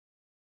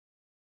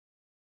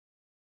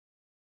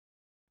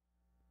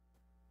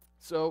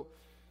So,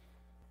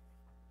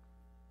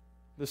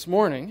 this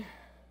morning,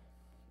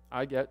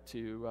 I get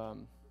to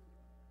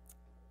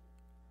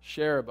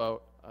share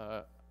about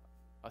a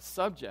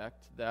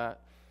subject that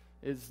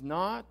is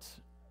not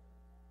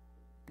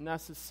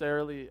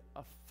necessarily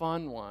a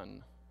fun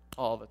one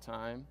all the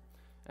time,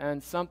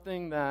 and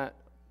something that,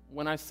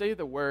 when I say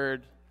the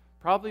word,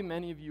 probably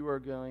many of you are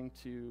going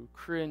to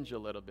cringe a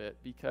little bit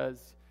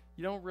because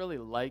you don't really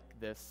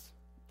like this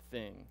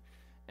thing.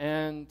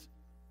 And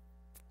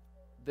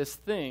this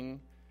thing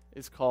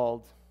is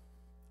called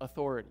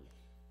authority.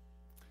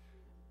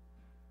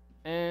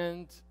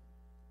 And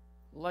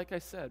like I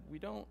said, we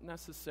don't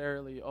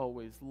necessarily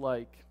always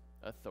like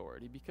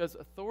authority because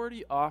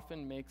authority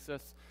often makes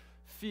us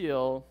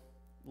feel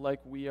like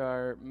we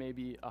are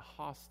maybe a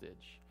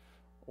hostage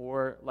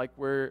or like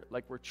we're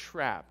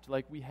trapped,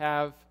 like we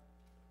have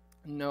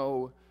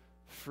no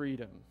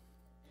freedom.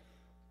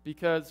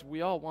 Because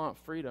we all want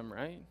freedom,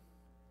 right?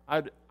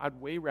 I'd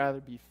way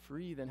rather be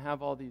free than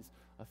have all these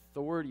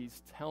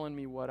authorities telling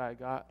me what I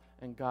got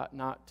and got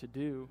not to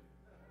do.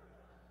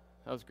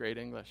 That was great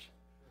English.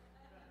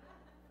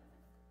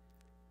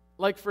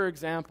 Like, for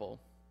example,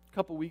 a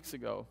couple weeks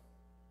ago,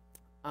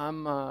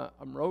 I'm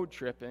road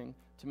tripping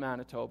to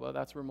Manitoba.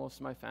 That's where most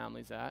of my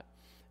family's at.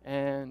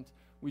 And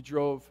we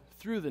drove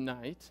through the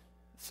night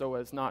so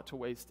as not to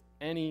waste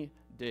any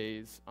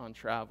days on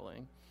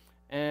traveling.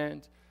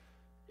 And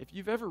if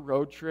you've ever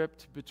road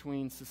tripped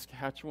between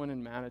Saskatchewan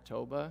and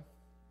Manitoba,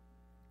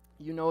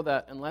 you know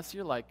that unless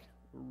you're like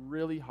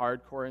really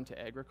hardcore into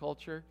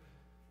agriculture,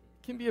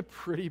 it can be a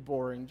pretty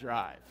boring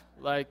drive.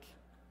 Like,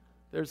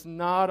 there's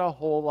not a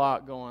whole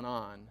lot going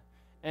on.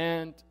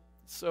 And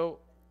so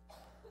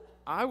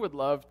I would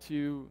love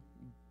to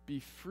be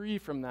free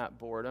from that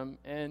boredom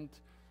and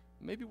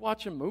maybe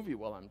watch a movie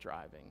while I'm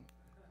driving.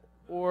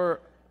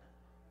 Or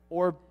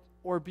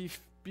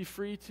be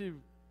free to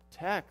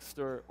text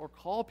or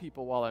call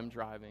people while I'm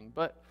driving.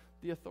 But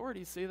the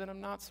authorities say that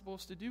I'm not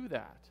supposed to do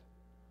that.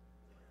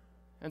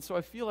 And so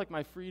I feel like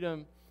my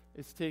freedom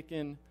is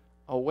taken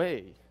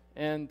away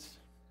and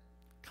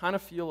kind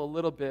of feel a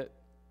little bit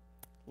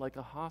like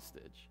a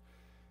hostage.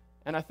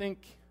 And I think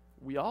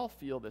we all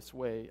feel this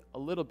way a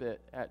little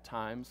bit at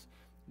times.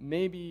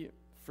 Maybe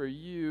for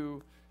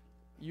you,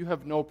 you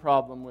have no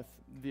problem with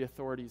the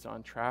authorities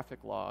on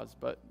traffic laws,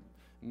 but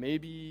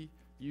maybe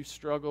you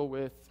struggle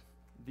with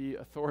the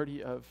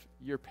authority of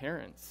your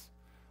parents,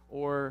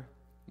 or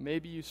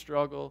maybe you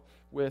struggle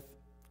with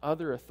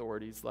other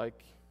authorities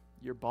like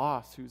your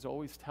boss who's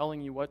always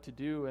telling you what to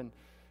do, and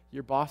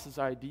your boss's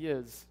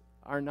ideas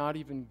are not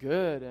even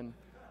good, and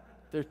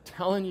they're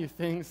telling you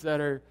things that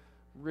are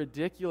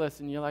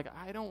ridiculous, and you're like,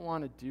 I don't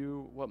want to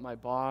do what my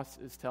boss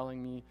is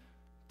telling me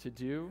to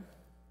do.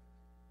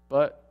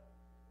 But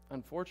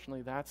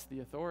unfortunately, that's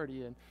the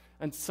authority,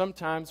 and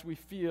sometimes we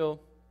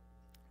feel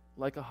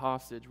like a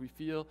hostage. We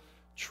feel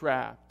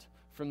trapped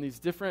from these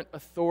different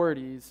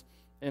authorities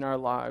in our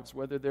lives,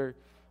 whether they're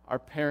our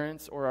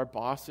parents or our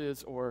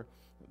bosses or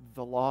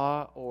the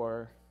law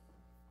or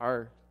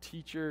our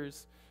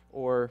teachers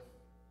or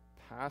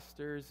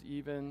pastors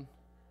even.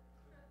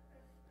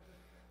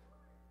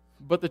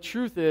 But the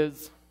truth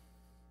is,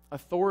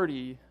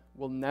 authority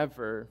will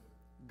never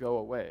go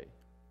away.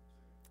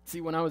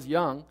 See, when I was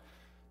young,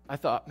 I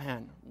thought,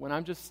 man, when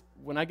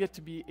I get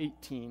to be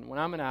 18, when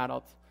I'm an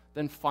adult,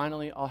 then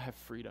finally I'll have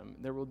freedom.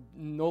 There will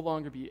no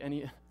longer be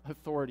any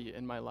authority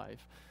in my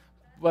life.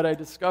 But I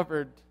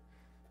discovered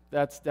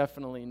that's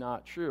definitely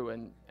not true.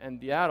 And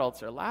the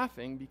adults are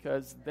laughing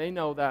because they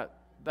know that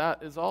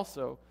that is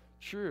also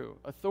true.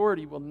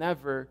 Authority will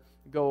never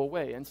go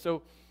away. And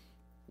so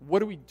what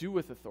do we do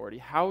with authority?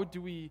 How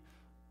do we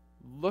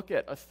look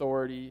at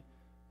authority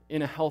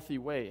in a healthy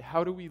way?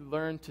 How do we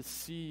learn to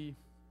see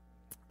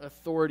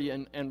authority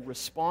and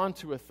respond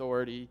to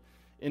authority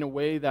in a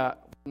way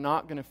that we're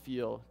not going to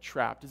feel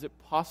trapped? Is it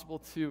possible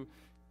to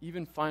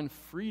even find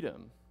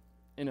freedom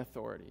in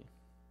authority?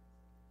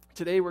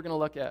 Today we're going to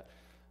look at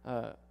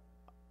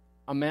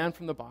a man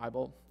from the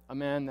Bible, a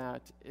man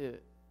that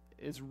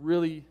is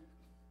really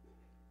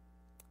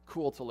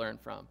cool to learn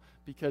from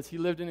because he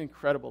lived an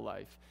incredible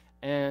life.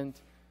 And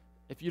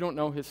if you don't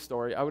know his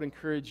story, I would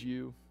encourage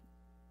you,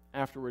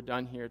 after we're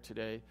done here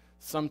today,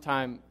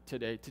 sometime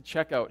today, to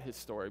check out his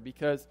story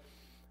because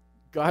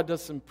God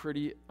does some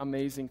pretty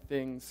amazing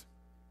things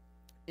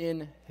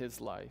in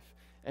his life.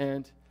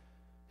 And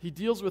he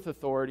deals with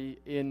authority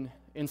in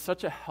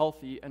such a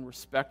healthy and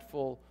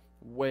respectful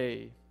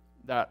way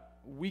that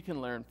we can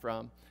learn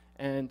from.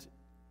 And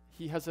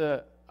he has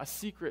a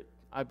secret,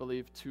 I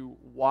believe, to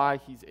why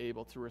he's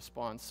able to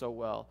respond so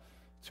well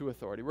to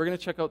authority. We're going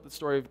to check out the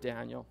story of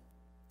Daniel.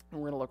 And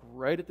we're going to look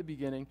right at the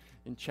beginning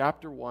in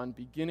chapter 1,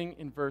 beginning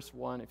in verse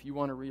 1, if you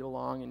want to read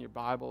along in your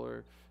Bible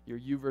or your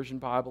YouVersion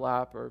Bible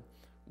app or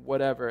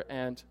whatever.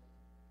 And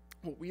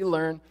what we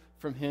learn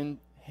from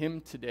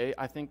him today,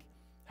 I think,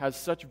 has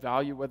such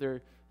value,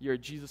 whether you're a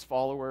Jesus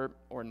follower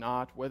or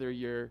not, whether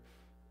you're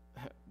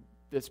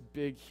this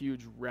big,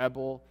 huge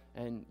rebel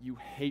and you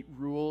hate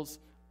rules,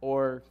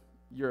 or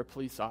you're a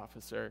police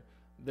officer.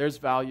 there's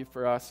value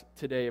for us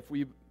today if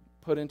we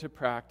put into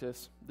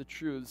practice the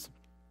truths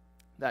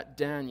that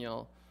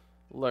Daniel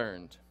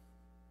learned.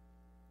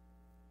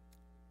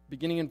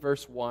 Beginning in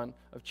verse 1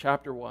 of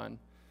chapter 1,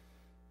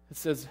 it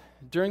says,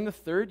 "During the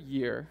 3rd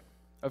year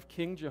of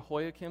King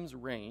Jehoiakim's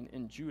reign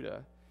in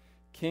Judah,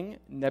 King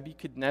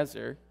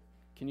Nebuchadnezzar,"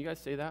 can you guys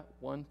say that?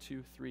 1,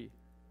 2, 3.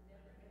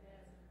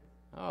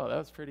 Oh, that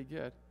was pretty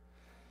good.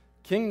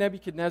 "King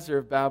Nebuchadnezzar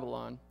of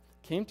Babylon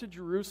came to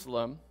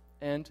Jerusalem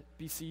and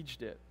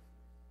besieged it.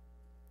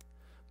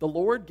 The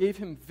Lord gave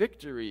him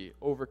victory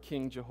over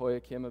King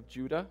Jehoiakim of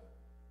Judah."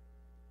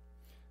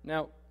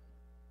 Now,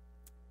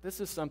 this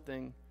is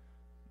something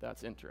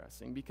that's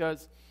interesting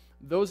because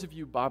those of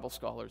you Bible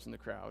scholars in the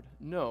crowd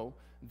know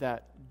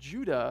that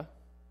Judah,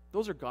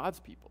 those are God's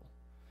people.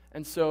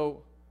 And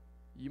so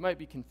you might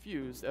be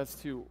confused as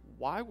to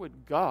why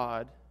would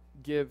God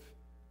give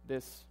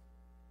this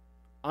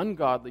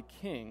ungodly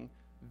king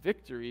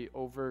victory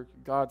over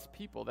God's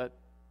people? That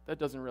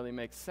doesn't really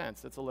make sense.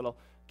 That's a little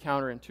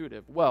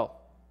counterintuitive. Well,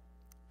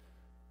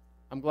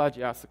 I'm glad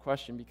you asked the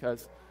question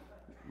because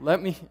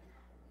let me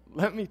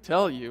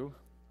tell you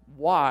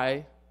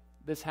why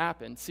this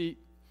happened. See,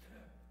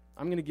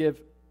 I'm going to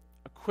give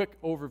a quick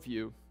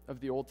overview of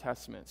the Old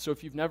Testament. So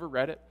if you've never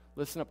read it,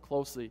 listen up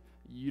closely.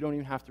 You don't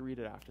even have to read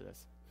it after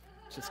this.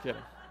 Just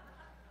kidding.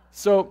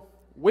 So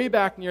way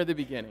back near the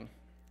beginning,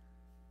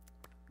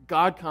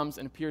 God comes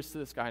and appears to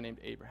this guy named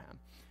Abraham.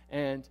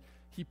 And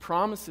he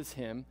promises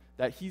him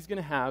that he's going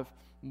to have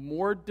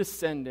more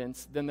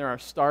descendants than there are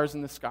stars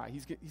in the sky.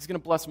 He's going to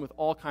bless him with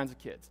all kinds of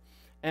kids.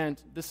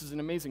 And this is an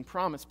amazing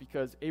promise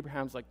because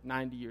Abraham's like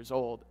 90 years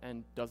old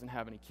and doesn't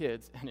have any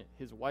kids, and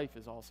his wife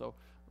is also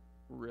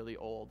really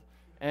old.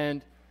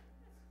 And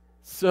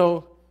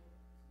so,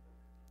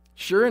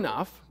 sure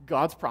enough,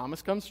 God's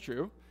promise comes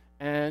true,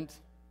 and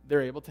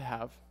they're able to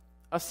have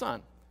a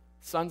son.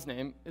 Son's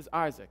name is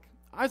Isaac.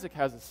 Isaac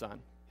has a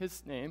son.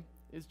 His name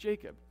is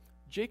Jacob.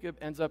 Jacob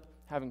ends up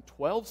having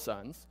 12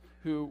 sons,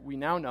 who we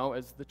now know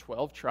as the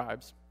 12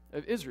 tribes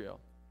of Israel.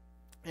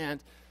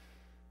 And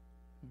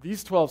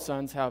these 12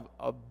 sons have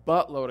a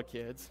buttload of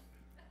kids,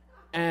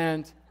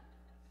 and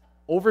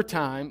over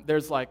time,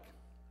 there's like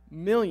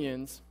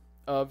millions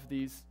of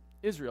these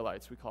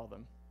Israelites, we call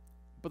them.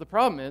 But the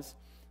problem is,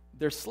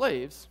 they're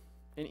slaves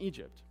in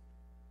Egypt.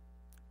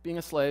 Being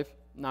a slave,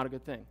 not a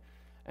good thing.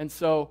 And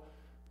so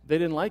they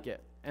didn't like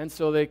it. And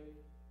so they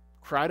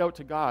cried out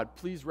to God,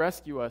 "Please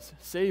rescue us,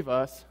 save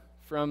us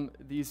from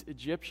these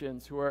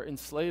Egyptians who are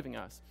enslaving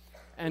us."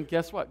 And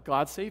guess what?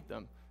 God saved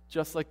them,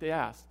 just like they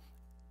asked.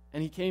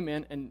 And he came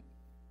in and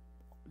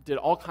did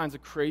all kinds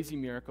of crazy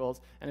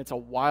miracles, and it's a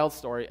wild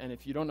story. And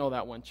if you don't know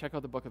that one, check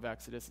out the book of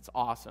Exodus. It's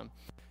awesome.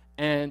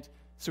 And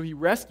so he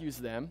rescues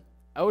them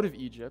out of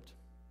Egypt,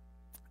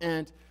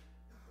 and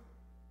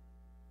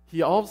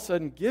he all of a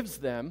sudden gives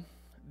them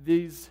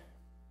these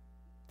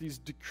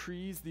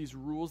decrees, these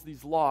rules,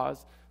 these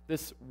laws,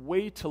 this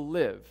way to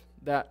live,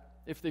 that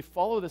if they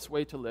follow this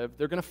way to live,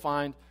 they're going to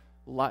find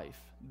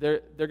life. They're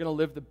going to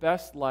live the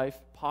best life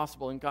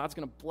possible, and God's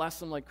going to bless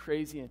them like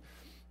crazy and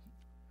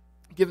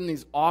give them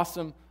these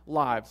awesome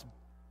lives.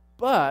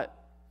 But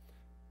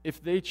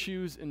if they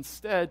choose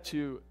instead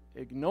to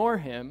ignore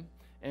him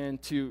and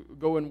to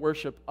go and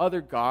worship other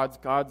gods,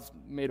 gods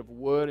made of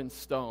wood and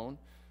stone,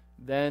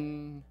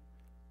 then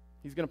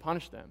he's going to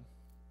punish them.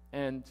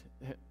 And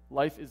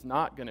life is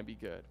not going to be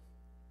good.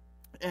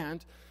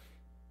 And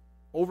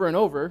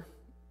over,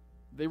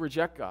 they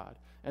reject God.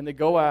 And they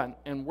go out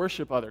and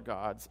worship other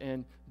gods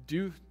and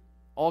do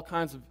all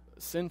kinds of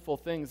sinful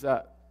things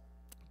that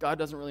God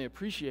doesn't really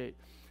appreciate.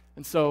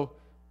 And so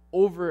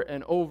over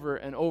and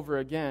over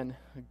again,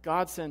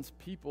 God sends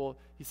people,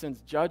 he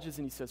sends judges,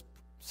 and he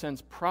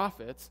sends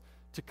prophets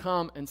to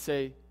come and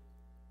say,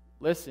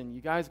 "Listen, you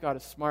guys got to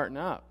smarten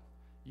up.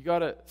 You got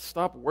to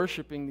stop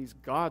worshiping these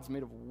gods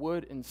made of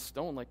wood and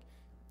stone. Like,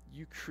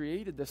 you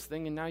created this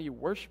thing and now you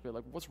worship it.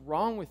 Like, what's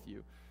wrong with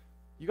you?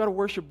 You got to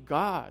worship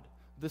God,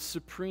 the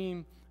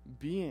supreme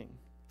being.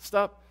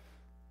 Stop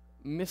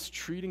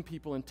mistreating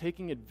people and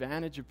taking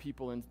advantage of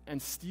people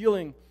and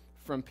stealing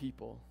from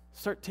people.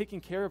 Start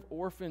taking care of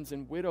orphans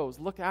and widows.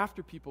 Look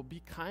after people.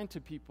 Be kind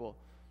to people.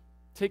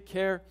 Take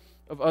care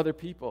of other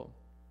people."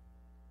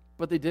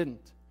 But they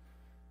didn't.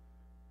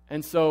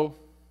 And so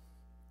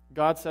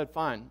God said,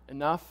 "Fine,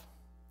 enough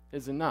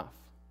is enough.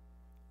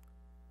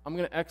 I'm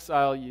going to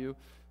exile you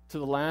to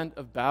the land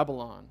of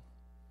Babylon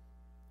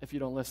if you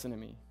don't listen to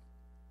me."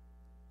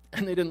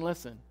 And they didn't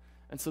listen.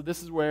 And so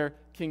this is where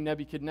King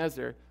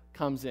Nebuchadnezzar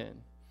comes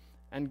in.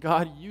 And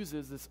God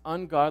uses this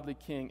ungodly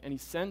king, and he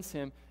sends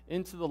him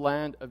into the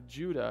land of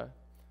Judah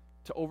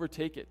to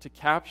overtake it, to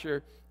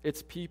capture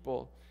its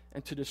people,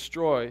 and to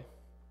destroy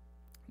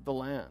the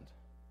land.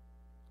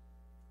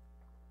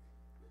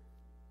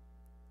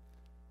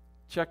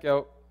 Check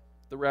out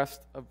the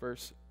rest of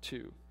verse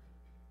 2.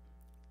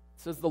 It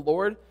says, "The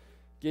Lord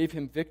gave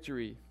him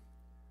victory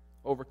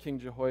over King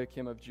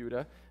Jehoiakim of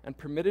Judah and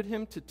permitted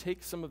him to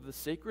take some of the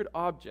sacred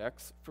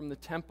objects from the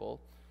temple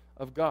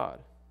of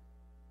God.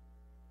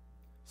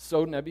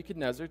 So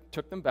Nebuchadnezzar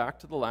took them back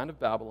to the land of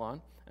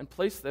Babylon and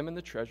placed them in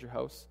the treasure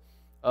house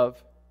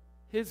of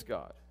his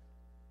God.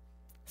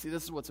 See,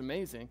 this is what's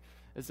amazing,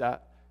 is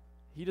that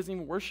he doesn't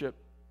even worship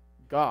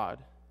God.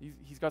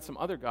 He's got some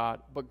other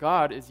God, but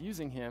God is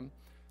using him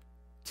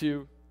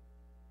to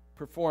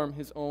perform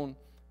his own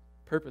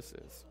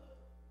purposes.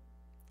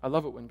 I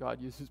love it when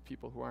God uses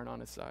people who aren't on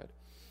his side.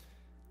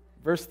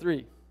 Verse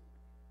 3,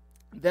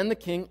 then the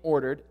king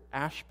ordered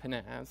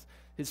Ashpenaz,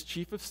 his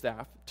chief of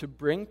staff, to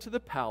bring to the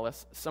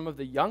palace some of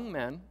the young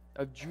men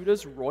of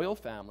Judah's royal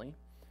family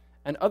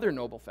and other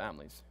noble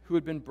families who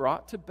had been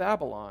brought to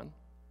Babylon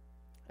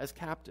as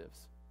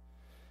captives.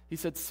 He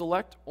said,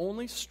 select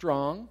only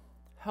strong,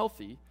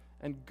 healthy,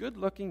 and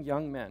good-looking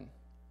young men.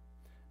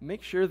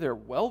 Make sure they're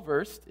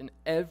well-versed in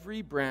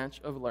every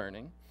branch of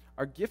learning,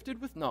 are gifted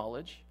with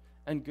knowledge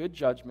and good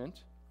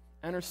judgment,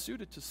 and are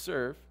suited to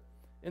serve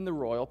in the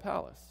royal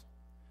palace.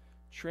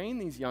 Train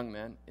these young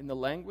men in the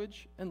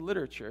language and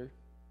literature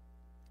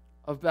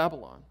of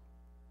Babylon.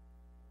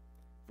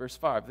 Verse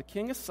 5, the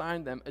king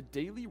assigned them a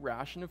daily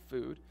ration of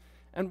food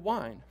and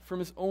wine from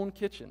his own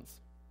kitchens.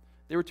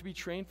 They were to be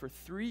trained for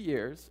 3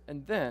 years,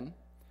 and then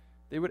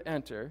they would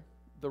enter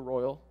the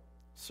royal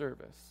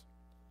service.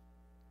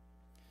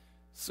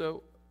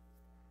 So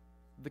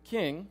the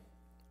king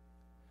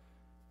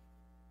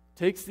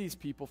takes these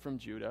people from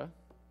Judah,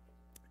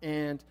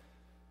 and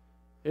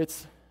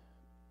it's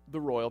the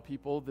royal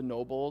people, the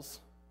nobles,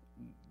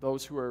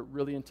 those who are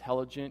really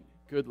intelligent,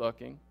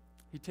 good-looking.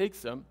 He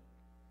takes them,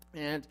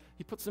 and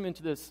he puts them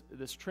into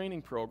this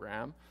training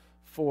program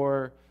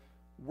for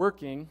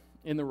working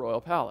in the royal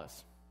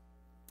palace.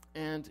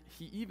 And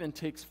he even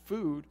takes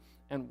food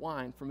and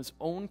wine from his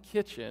own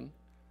kitchen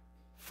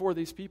for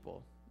these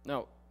people.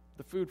 Now,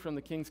 the food from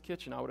the king's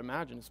kitchen, I would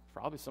imagine, is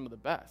probably some of the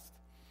best.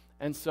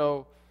 And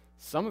so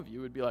some of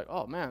you would be like,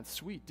 oh man,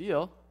 sweet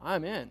deal,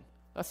 I'm in.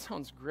 That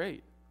sounds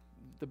great.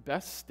 The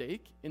best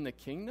steak in the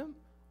kingdom?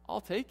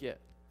 I'll take it.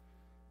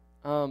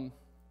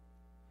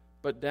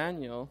 But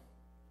Daniel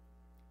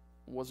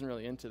wasn't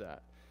really into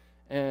that.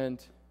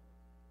 And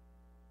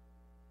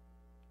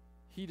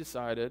he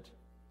decided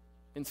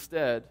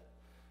instead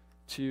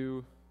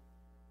to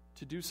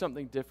do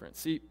something different.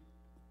 See,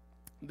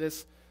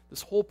 this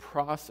whole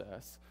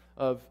process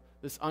of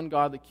this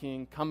ungodly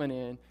king coming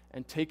in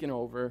and taking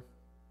over,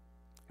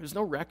 there's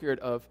no record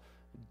of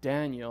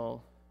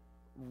Daniel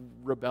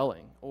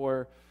rebelling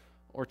or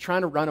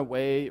trying to run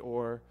away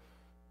or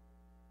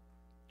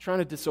trying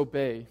to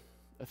disobey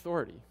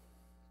authority.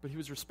 But he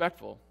was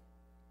respectful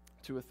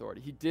to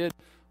authority. He did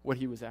what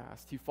he was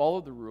asked. He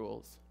followed the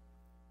rules.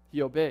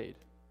 He obeyed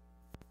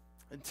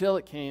until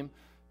it came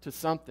to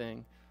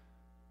something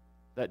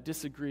that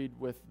disagreed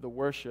with the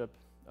worship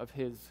of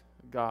his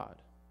God.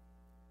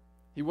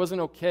 He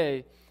wasn't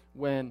okay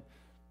when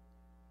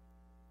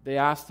they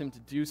asked him to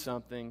do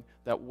something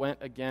that went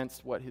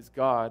against what his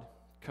God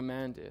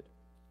commanded.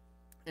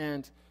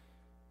 And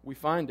we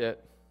find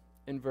it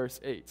in verse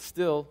 8.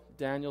 Still,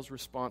 Daniel's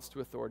response to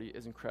authority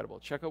is incredible.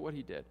 Check out what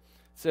he did. It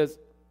says,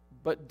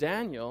 but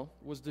Daniel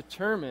was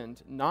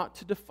determined not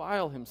to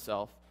defile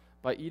himself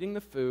by eating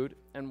the food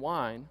and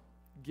wine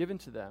given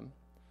to them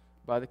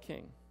by the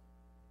king.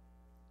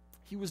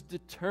 He was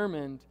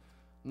determined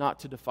not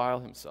to defile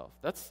himself.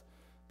 That's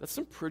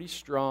some pretty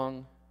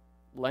strong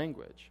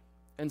language.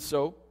 And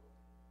so,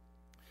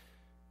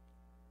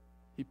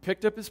 he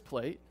picked up his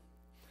plate,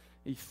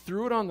 he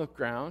threw it on the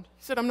ground.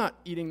 He said, I'm not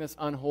eating this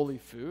unholy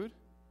food.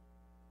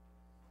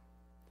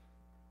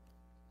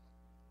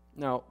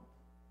 Now,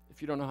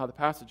 if you don't know how the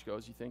passage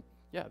goes, you think,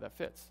 yeah, that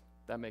fits.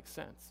 That makes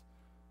sense.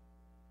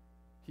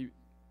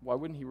 Why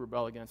wouldn't he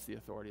rebel against the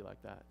authority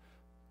like that?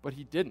 But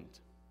he didn't.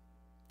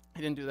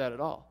 He didn't do that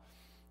at all.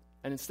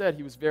 And instead,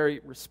 he was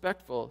very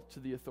respectful to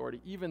the authority,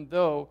 even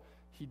though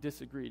he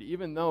disagreed,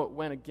 even though it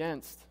went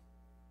against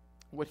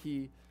what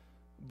he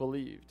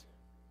believed.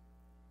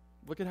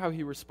 Look at how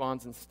he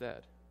responds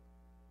instead.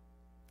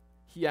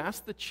 He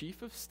asked the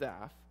chief of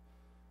staff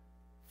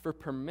for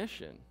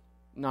permission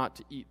not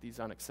to eat these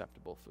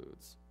unacceptable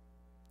foods.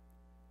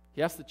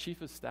 He asked the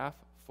chief of staff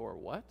for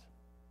what?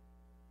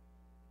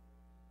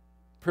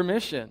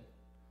 Permission.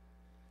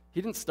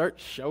 He didn't start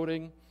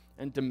shouting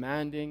and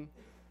demanding,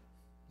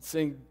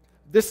 saying,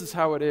 this is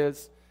how it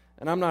is,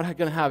 and I'm not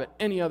going to have it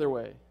any other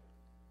way.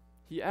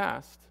 He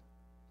asked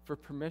for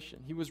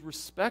permission. He was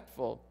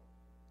respectful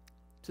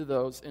to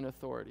those in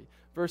authority.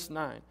 Verse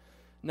 9.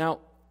 Now,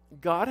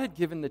 God had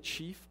given the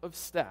chief of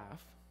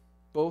staff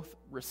both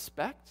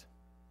respect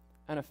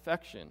and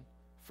affection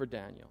for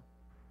Daniel,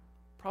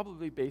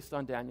 probably based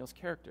on Daniel's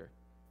character.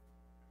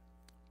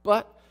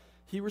 But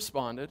he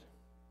responded,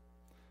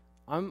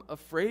 I'm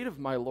afraid of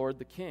my lord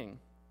the king,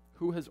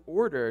 who has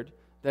ordered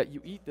that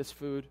you eat this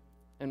food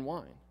and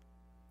wine.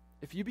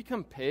 If you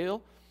become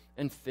pale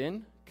and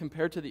thin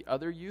compared to the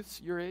other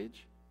youths your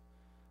age,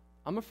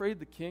 I'm afraid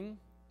the king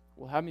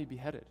will have me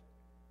beheaded.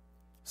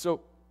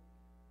 So,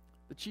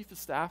 the chief of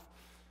staff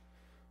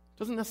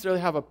doesn't necessarily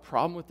have a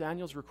problem with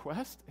Daniel's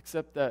request,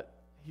 except that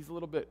he's a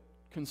little bit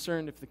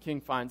concerned if the king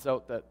finds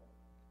out that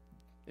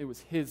it was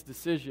his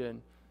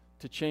decision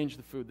to change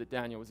the food that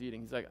Daniel was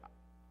eating. He's like,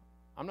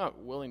 I'm not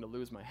willing to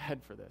lose my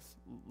head for this,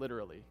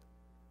 literally.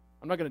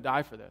 I'm not going to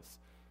die for this.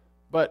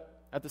 But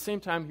at the same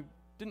time, he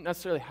didn't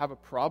necessarily have a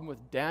problem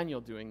with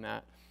Daniel doing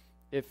that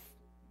if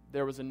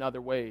there was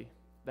another way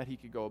that he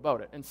could go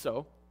about it. And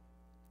so,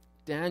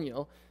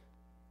 Daniel,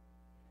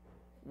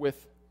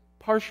 with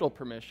partial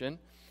permission,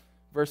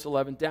 verse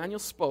 11, Daniel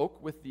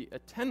spoke with the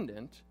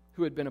attendant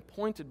who had been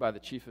appointed by the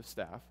chief of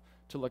staff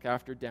to look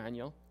after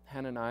Daniel,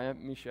 Hananiah,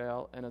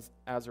 Mishael, and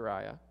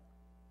Azariah.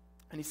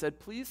 And he said,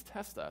 please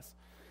test us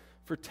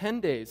for 10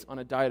 days on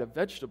a diet of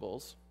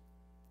vegetables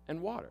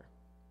and water.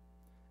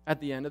 At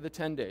the end of the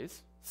 10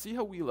 days, see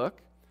how we look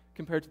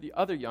compared to the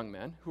other young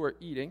men who are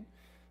eating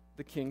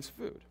the king's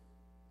food.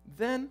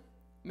 Then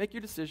make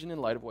your decision in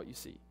light of what you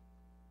see.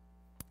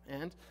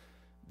 And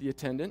the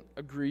attendant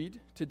agreed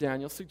to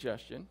Daniel's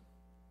suggestion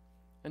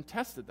and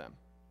tested them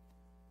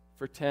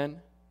for 10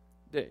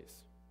 days.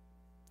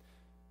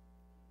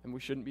 And we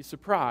shouldn't be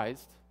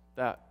surprised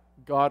that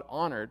God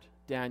honored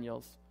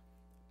Daniel's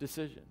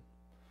decision,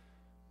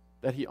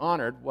 that he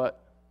honored what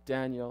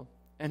Daniel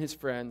and his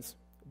friends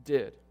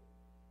did.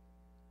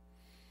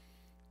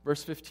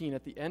 Verse 15,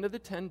 at the end of the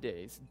 10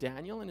 days,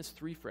 Daniel and his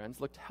 3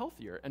 friends looked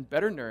healthier and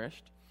better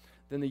nourished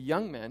than the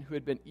young men who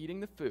had been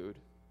eating the food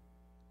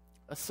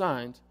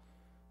assigned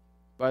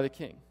by the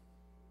king.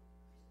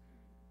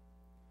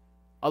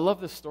 I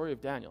love this story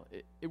of Daniel.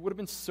 It would have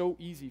been so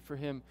easy for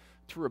him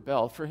to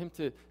rebel, for him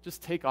to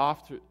just take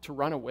off, to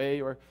run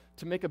away, or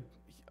to make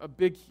a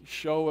big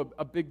show,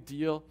 a big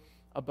deal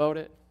about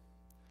it.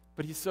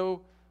 But he's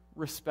so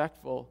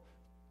respectful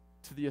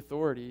to the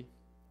authority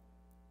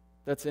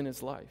that's in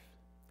his life.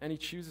 And he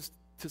chooses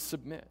to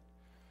submit,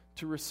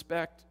 to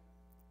respect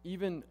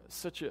even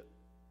such a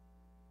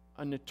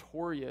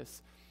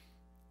notorious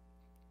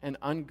and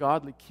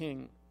ungodly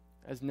king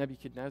as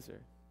Nebuchadnezzar.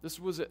 This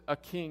was a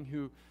king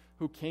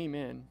who came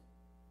in,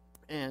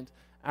 and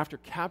after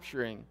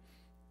capturing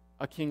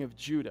a king of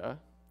Judah,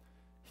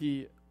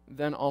 he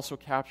then also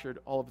captured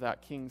all of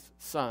that king's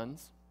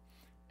sons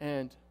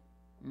and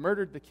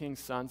murdered the king's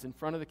sons in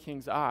front of the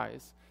king's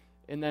eyes,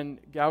 and then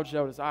gouged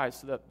out his eyes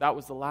so that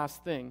was the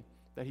last thing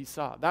that he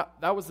saw.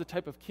 That was the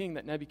type of king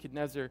that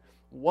Nebuchadnezzar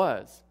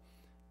was.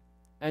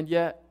 And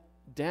yet,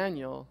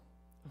 Daniel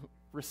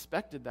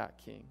respected that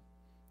king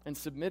and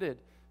submitted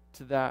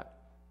to that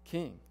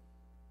king.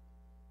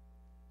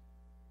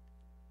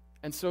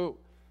 And so,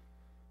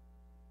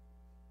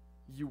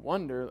 you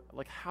wonder,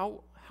 like,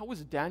 how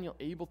was Daniel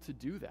able to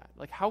do that?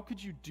 Like, how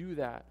could you do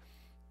that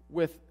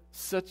with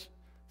such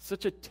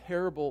a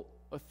terrible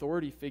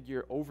authority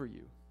figure over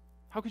you?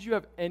 How could you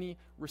have any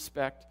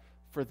respect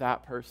for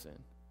that person?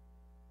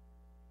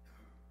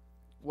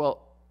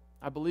 Well,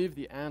 I believe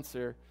the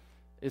answer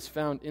is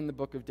found in the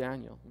book of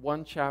Daniel,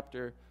 1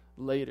 chapter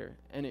later.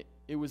 And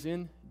it was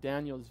in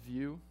Daniel's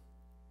view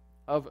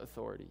of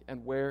authority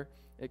and where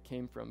it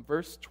came from.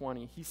 Verse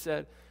 20, he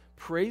said,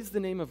 praise the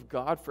name of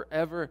God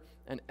forever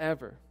and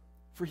ever,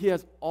 for he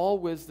has all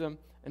wisdom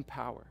and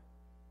power.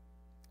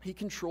 He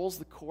controls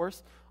the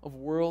course of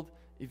world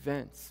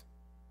events.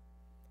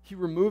 He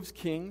removes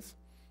kings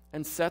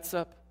and sets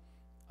up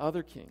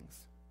other kings.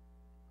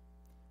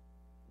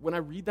 When I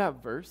read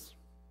that verse,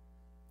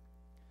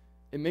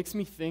 it makes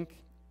me think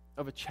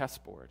of a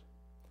chessboard.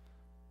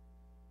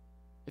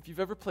 If you've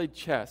ever played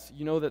chess,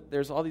 you know that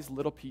there's all these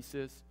little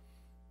pieces,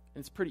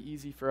 and it's pretty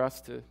easy for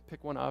us to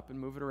pick one up and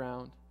move it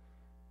around.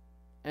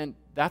 And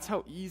that's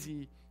how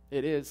easy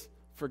it is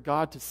for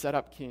God to set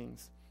up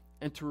kings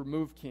and to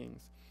remove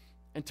kings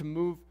and to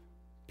move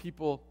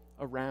people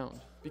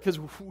around, because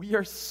we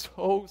are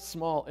so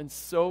small and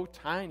so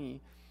tiny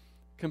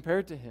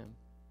compared to him.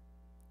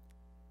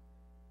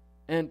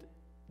 And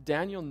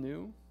Daniel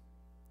knew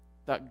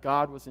that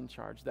God was in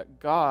charge,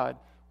 that God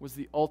was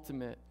the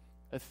ultimate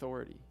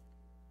authority.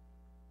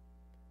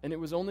 And it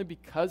was only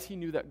because he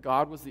knew that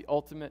God was the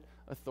ultimate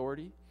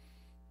authority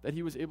that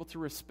he was able to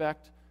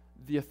respect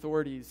the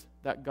authorities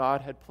that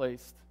God had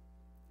placed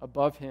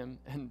above him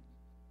and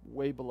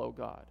way below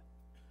God.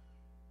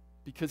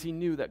 Because he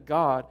knew that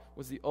God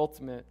was the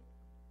ultimate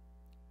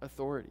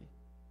authority.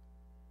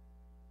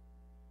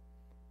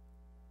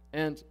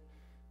 And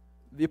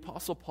the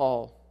Apostle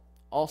Paul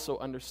also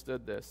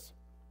understood this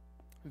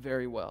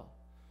very well.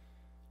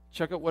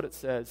 Check out what it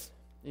says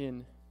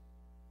in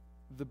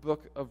the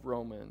book of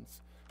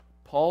Romans.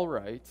 Paul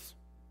writes,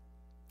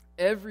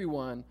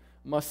 everyone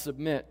must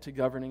submit to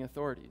governing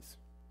authorities,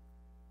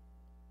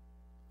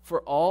 for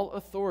all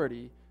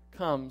authority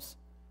comes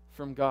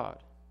from God,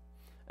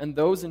 and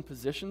those in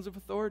positions of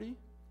authority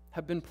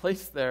have been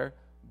placed there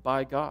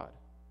by God.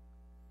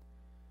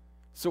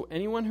 So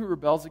anyone who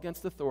rebels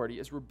against authority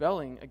is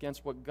rebelling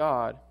against what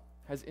God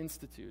has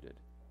instituted,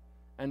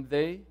 and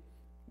they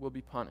will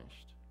be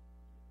punished.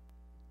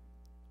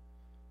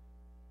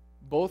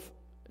 Both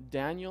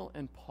Daniel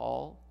and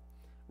Paul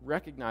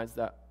recognize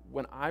that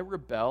when I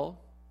rebel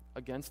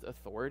against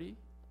authority,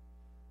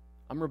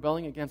 I'm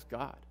rebelling against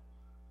God,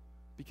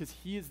 because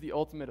he is the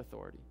ultimate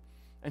authority,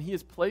 and he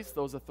has placed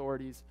those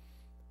authorities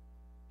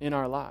in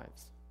our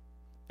lives.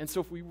 And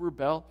so if we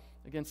rebel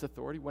against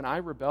authority, when I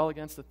rebel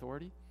against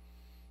authority,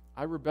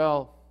 I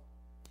rebel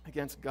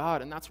against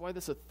God. And that's why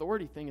this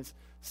authority thing is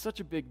such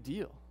a big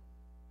deal.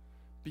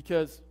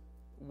 Because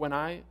when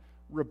I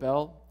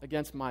rebel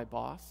against my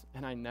boss,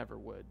 and I never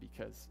would,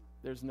 because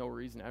there's no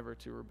reason ever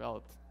to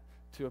rebel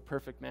to a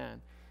perfect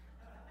man.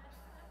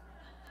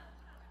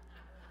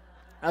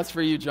 That's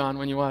for you, John,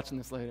 when you're watching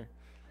this later.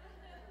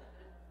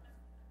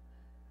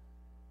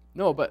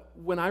 No, but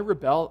when I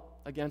rebel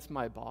against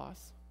my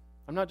boss,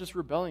 I'm not just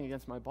rebelling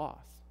against my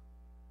boss.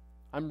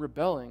 I'm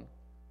rebelling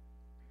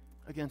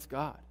against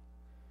God.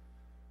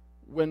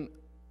 When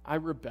I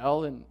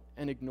rebel and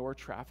ignore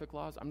traffic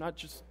laws, I'm not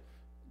just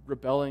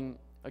rebelling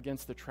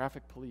against the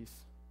traffic police.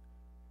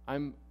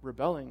 I'm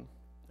rebelling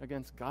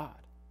against God.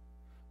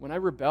 When I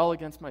rebel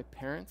against my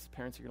parents,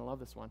 parents are going to love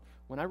this one.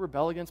 When I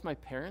rebel against my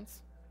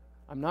parents,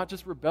 I'm not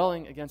just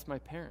rebelling against my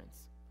parents.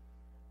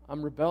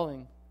 I'm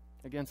rebelling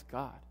against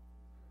God.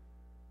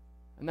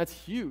 And that's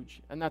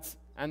huge, and that's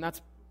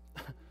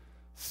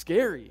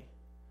scary,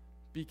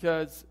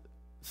 because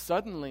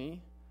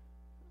suddenly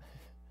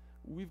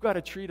we've got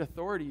to treat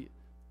authority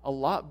a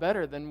lot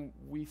better than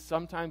we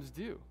sometimes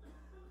do.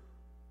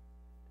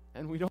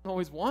 And we don't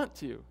always want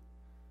to.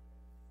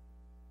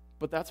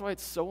 But that's why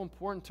it's so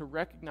important to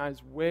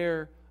recognize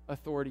where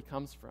authority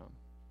comes from.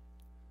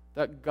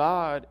 That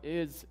God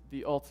is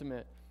the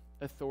ultimate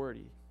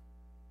authority.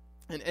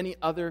 And any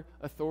other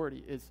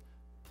authority is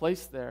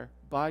placed there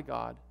by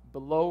God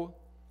below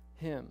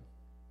Him.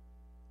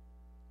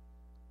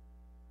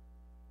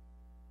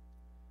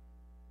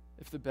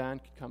 If the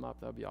band could come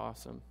up, that would be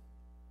awesome.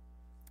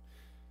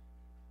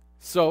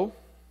 So,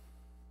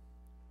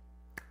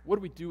 what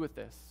do we do with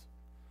this?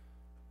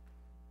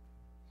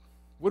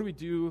 What do we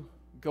do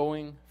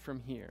going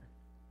from here?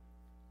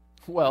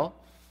 Well,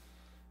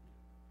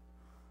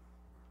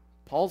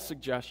 Paul's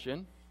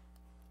suggestion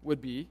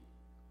would be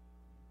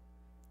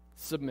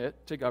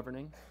submit to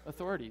governing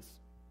authorities.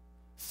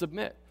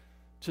 Submit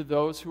to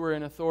those who are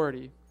in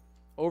authority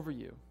over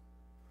you.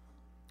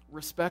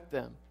 Respect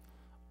them.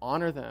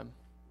 Honor them.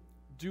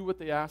 Do what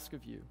they ask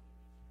of you.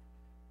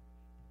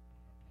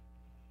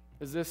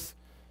 Is this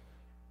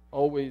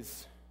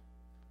always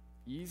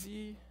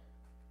easy?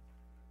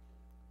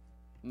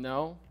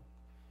 No.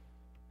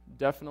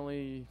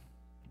 Definitely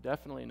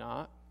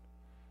not.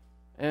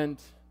 And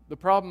the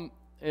problem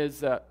is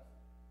that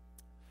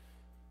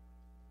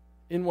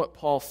in what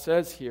Paul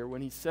says here,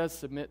 when he says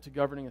submit to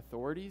governing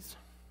authorities,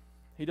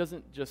 he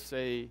doesn't just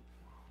say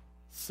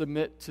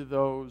submit to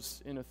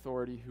those in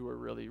authority who are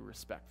really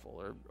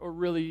respectful or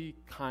really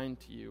kind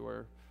to you,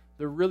 or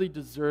they're really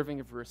deserving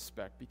of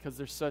respect because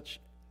they're such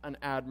an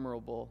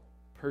admirable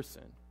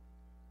person.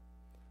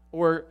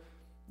 Or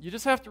you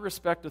just have to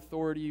respect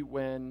authority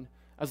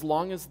as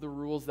long as the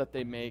rules that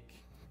they make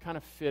kind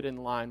of fit in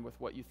line with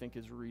what you think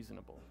is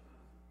reasonable.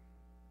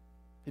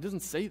 He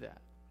doesn't say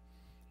that.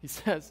 He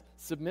says,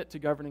 submit to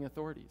governing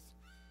authorities.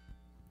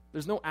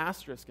 There's no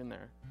asterisk in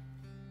there.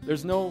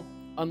 There's no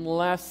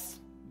unless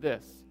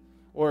this.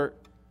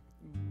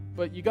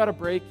 But you got to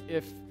break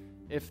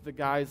if the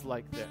guy's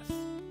like this.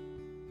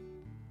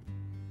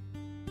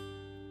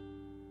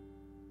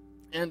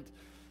 And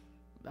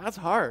that's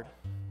hard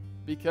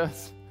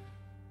because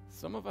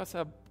some of us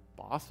have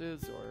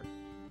bosses or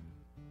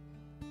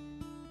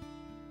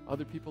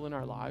other people in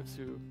our lives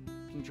who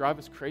can drive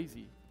us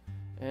crazy.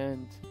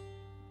 And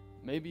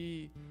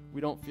maybe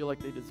we don't feel like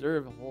they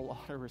deserve a whole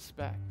lot of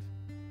respect.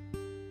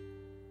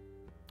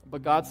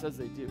 But God says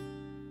they do.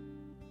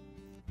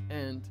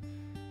 And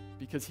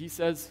because He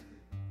says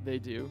they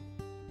do,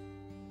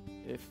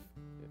 if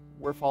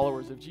we're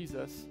followers of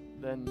Jesus,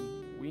 then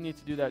we need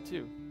to do that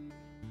too.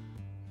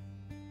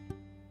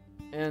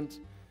 And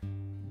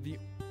the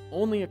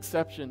only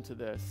exception to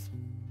this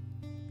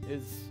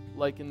is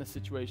like in the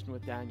situation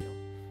with Daniel,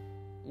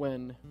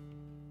 when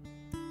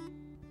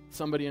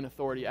somebody in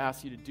authority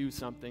asks you to do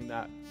something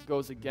that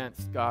goes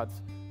against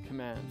God's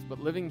commands.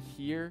 But living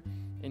here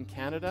in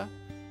Canada,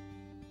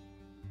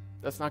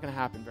 that's not going to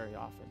happen very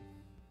often.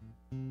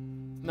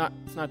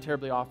 It's not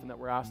terribly often that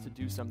we're asked to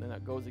do something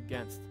that goes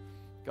against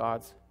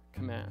God's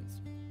commands.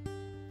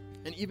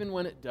 And even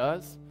when it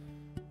does,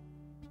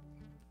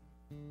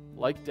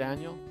 like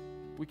Daniel,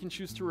 we can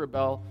choose to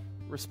rebel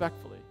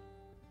respectfully.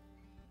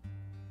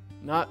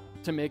 Not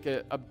to make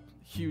a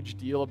huge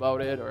deal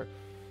about it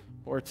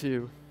or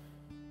to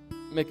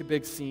make a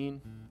big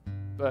scene,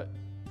 but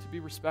to be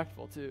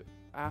respectful, to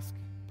ask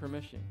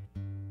permission.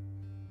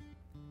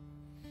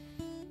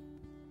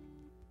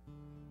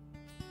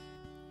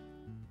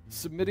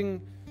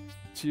 Submitting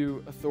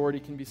to authority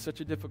can be such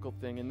a difficult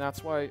thing, and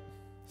that's why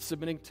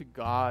submitting to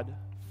God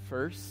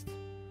first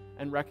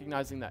and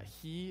recognizing that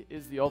He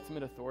is the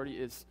ultimate authority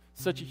is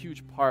such a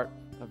huge part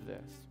of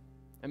this.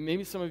 And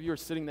maybe some of you are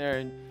sitting there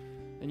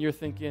and you're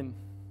thinking,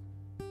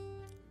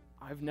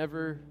 I've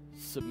never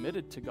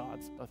submitted to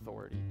God's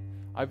authority.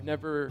 I've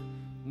never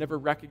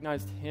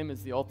recognized Him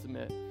as the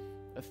ultimate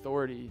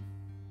authority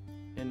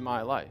in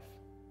my life.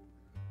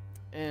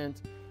 And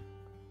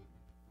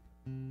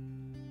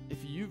if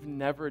you've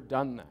never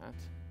done that,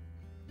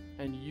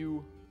 and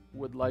you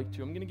would like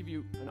to, I'm going to give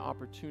you an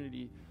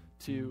opportunity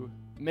to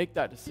make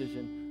that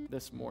decision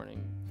this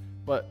morning.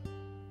 But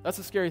that's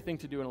a scary thing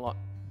to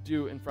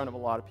do in front of a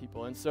lot of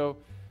people. And so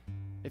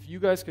if you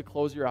guys could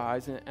close your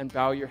eyes and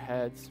bow your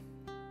heads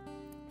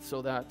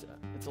so that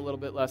it's a little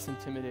bit less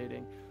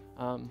intimidating.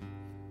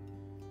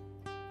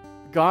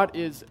 God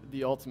is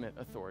the ultimate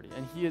authority,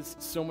 and he is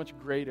so much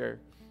greater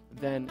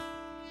than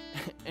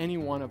any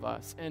one of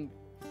us. And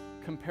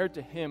compared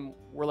to him,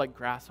 we're like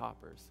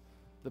grasshoppers,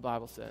 the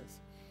Bible says.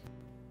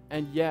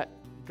 And yet,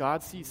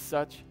 God sees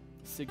such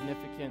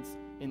significance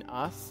in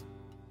us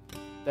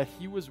that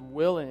he was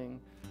willing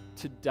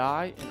to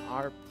die in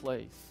our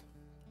place,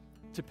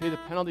 to pay the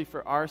penalty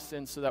for our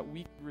sins so that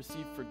we could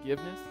receive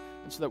forgiveness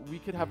and so that we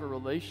could have a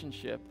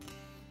relationship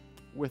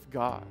with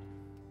God.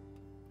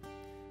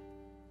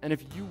 And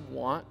if you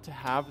want to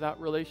have that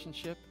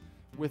relationship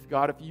with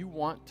God, if you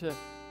want to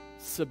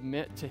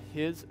submit to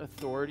his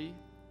authority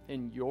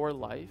in your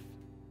life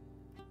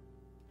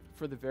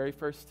for the very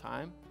first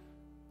time,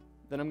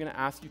 then I'm going to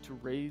ask you to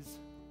raise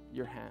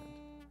your hand.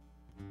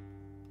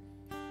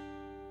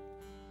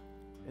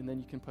 And then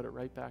you can put it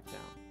right back down.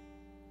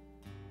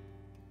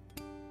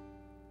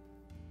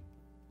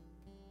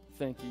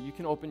 Thank you. You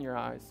can open your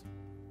eyes.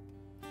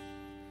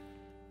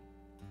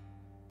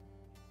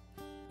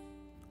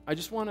 I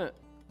just want to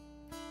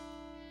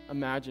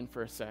imagine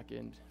for a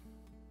second,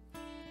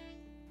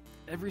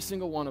 every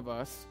single one of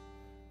us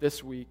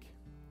this week,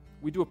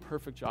 we do a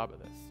perfect job of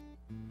this.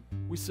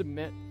 We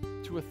submit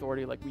to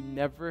authority like we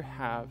never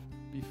have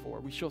before.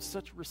 We show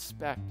such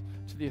respect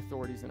to the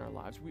authorities in our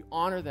lives. We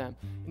honor them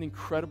in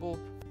incredible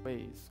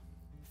ways.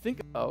 Think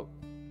about,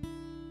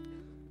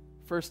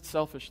 first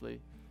selfishly,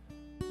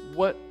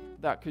 what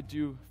that could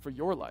do for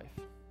your life.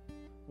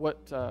 What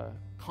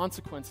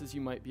consequences you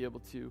might be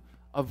able to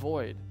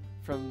avoid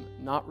from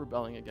not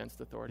rebelling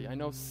against authority. I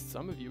know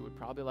some of you would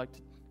probably like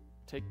to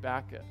take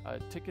back a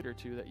ticket or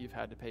two that you've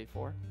had to pay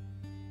for.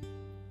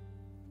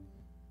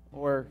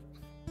 Or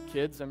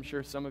kids, I'm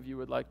sure some of you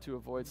would like to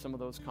avoid some of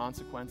those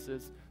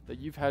consequences that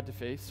you've had to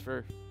face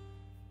for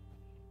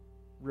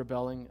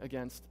rebelling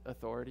against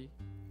authority.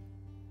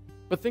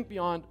 But think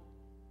beyond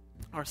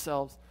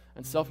ourselves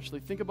and selfishly.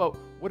 Think about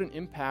what an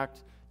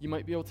impact you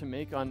might be able to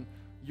make on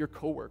your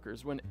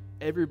coworkers when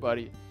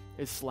everybody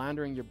is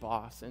slandering your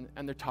boss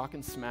and they're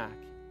talking smack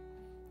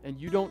and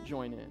you don't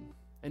join in.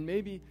 And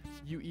maybe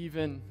you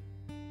even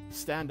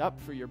stand up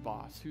for your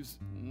boss, who's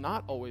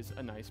not always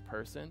a nice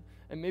person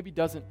and maybe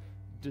doesn't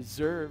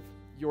deserve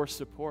your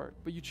support,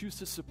 but you choose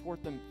to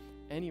support them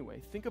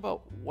anyway. Think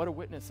about what a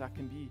witness that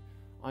can be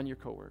on your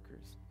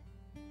coworkers.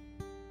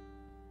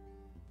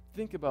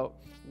 Think about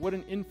what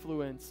an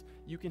influence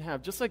you can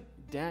have, just like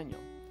Daniel.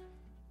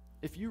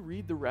 If you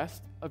read the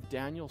rest of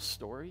Daniel's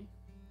story,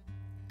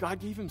 God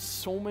gave him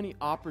so many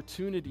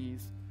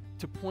opportunities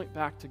to point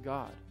back to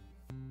God.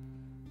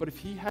 But if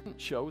he hadn't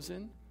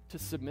chosen to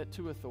submit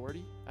to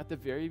authority at the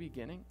very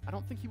beginning, I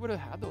don't think he would have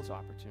had those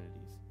opportunities.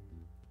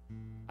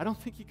 I don't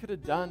think he could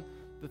have done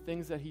the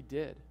things that he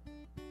did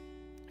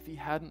if he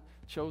hadn't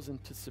chosen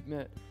to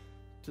submit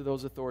to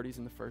those authorities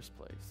in the first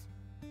place.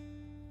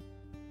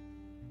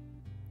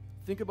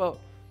 Think about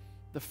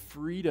the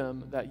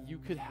freedom that you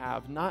could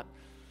have, not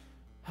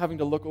having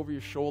to look over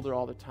your shoulder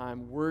all the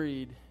time,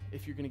 worried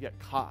if you're going to get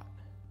caught.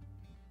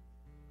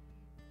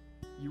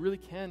 You really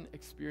can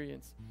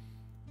experience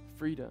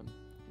freedom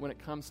when it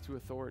comes to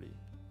authority.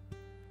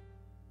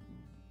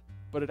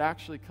 But it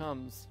actually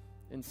comes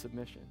in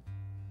submission.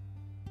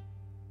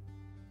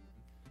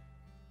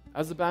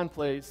 As the band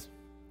plays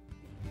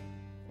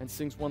and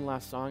sings one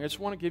last song, I just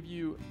want to give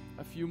you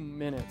a few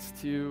minutes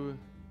to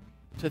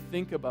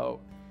think about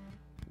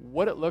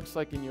what it looks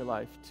like in your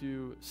life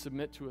to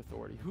submit to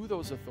authority, who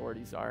those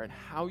authorities are, and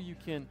how you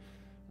can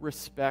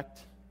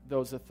respect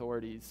those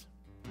authorities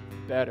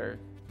better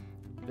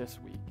this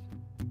week.